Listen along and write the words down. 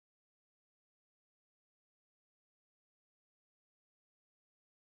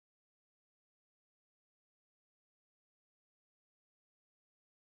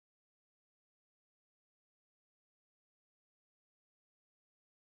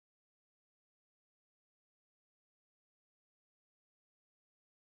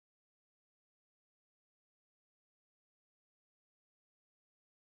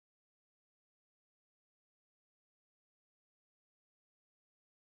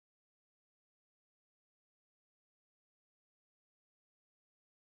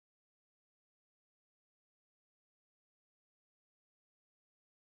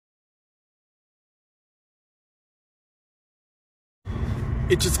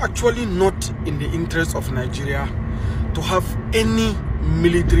it is actually not in the interest of Nigeria to have any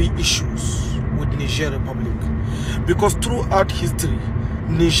military issues with Niger Republic, because throughout history,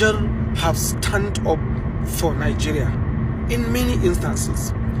 Niger have stand up for Nigeria in many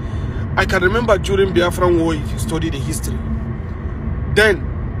instances. I can remember during BIAFRA war, if you study the history, then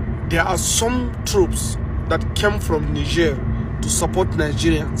there are some troops that came from Niger to support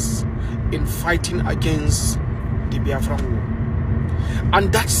Nigerians in fighting against the BIAFRA war.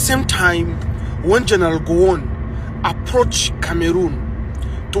 And that same time, when General Gowon approached Cameroon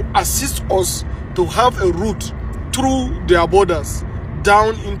to assist us to have a route through their borders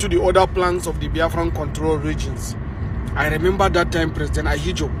down into the other planks of the Biafran control regions, I remember that time President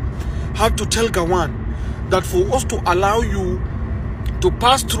Ahijo had to tell Gowon that for us to allow you to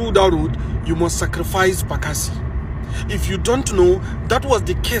pass through that route, you must sacrifice Bakassi. If you don't know, that was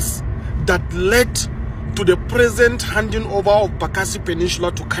the case that led to the present handing over of Bakassi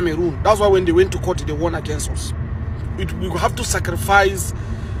Peninsula to Cameroon. That's why when they went to court, they won against us. We have to sacrifice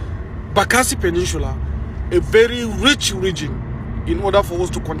Bakassi Peninsula, a very rich region, in order for us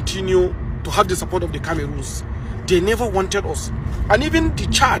to continue to have the support of the Cameroons. They never wanted us. And even the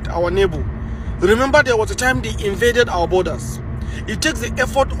Chad, our neighbor, remember there was a time they invaded our borders. It takes the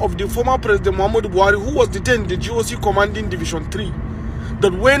effort of the former President Muhammadu Buhari, who was detained the GOC commanding Division 3,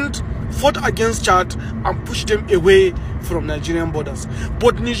 that went, fought against Chad and pushed them away from Nigerian borders.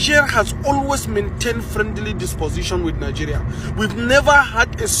 But Niger has always maintained friendly disposition with Nigeria. We've never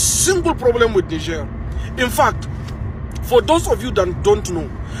had a single problem with Niger. In fact, for those of you that don't know,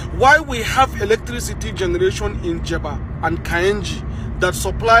 why we have electricity generation in Jeba and Kaenji that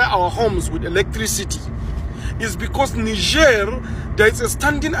supply our homes with electricity is because Niger, there is a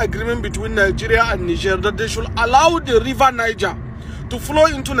standing agreement between Nigeria and Niger that they should allow the river Niger to flow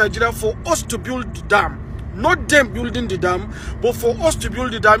into Nigeria for us to build the dam. Not them building the dam, but for us to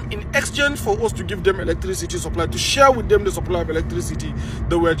build the dam in exchange for us to give them electricity supply, to share with them the supply of electricity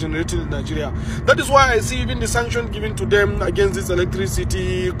that we are generating in Nigeria. That is why I see even the sanction given to them against this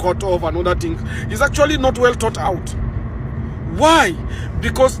electricity cut off and other things is actually not well thought out. Why?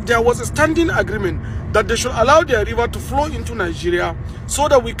 Because there was a standing agreement that they should allow their river to flow into Nigeria so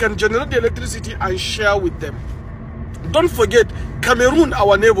that we can generate the electricity and share with them. Don't forget, Cameroon,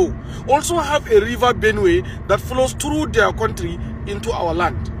 our neighbor, also have a river Benue that flows through their country into our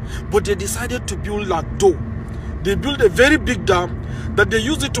land. But they decided to build Lado. They built a very big dam that they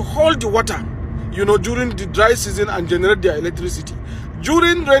use it to hold the water, you know, during the dry season and generate their electricity.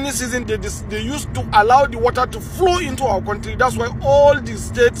 During rainy season, they used to allow the water to flow into our country. That's why all the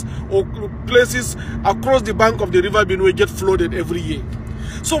states or places across the bank of the river Benue get flooded every year.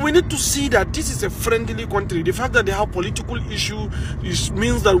 So we need to see that this is a friendly country. The fact that they have political issue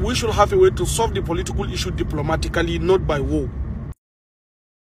means that we should have a way to solve the political issue diplomatically, not by war.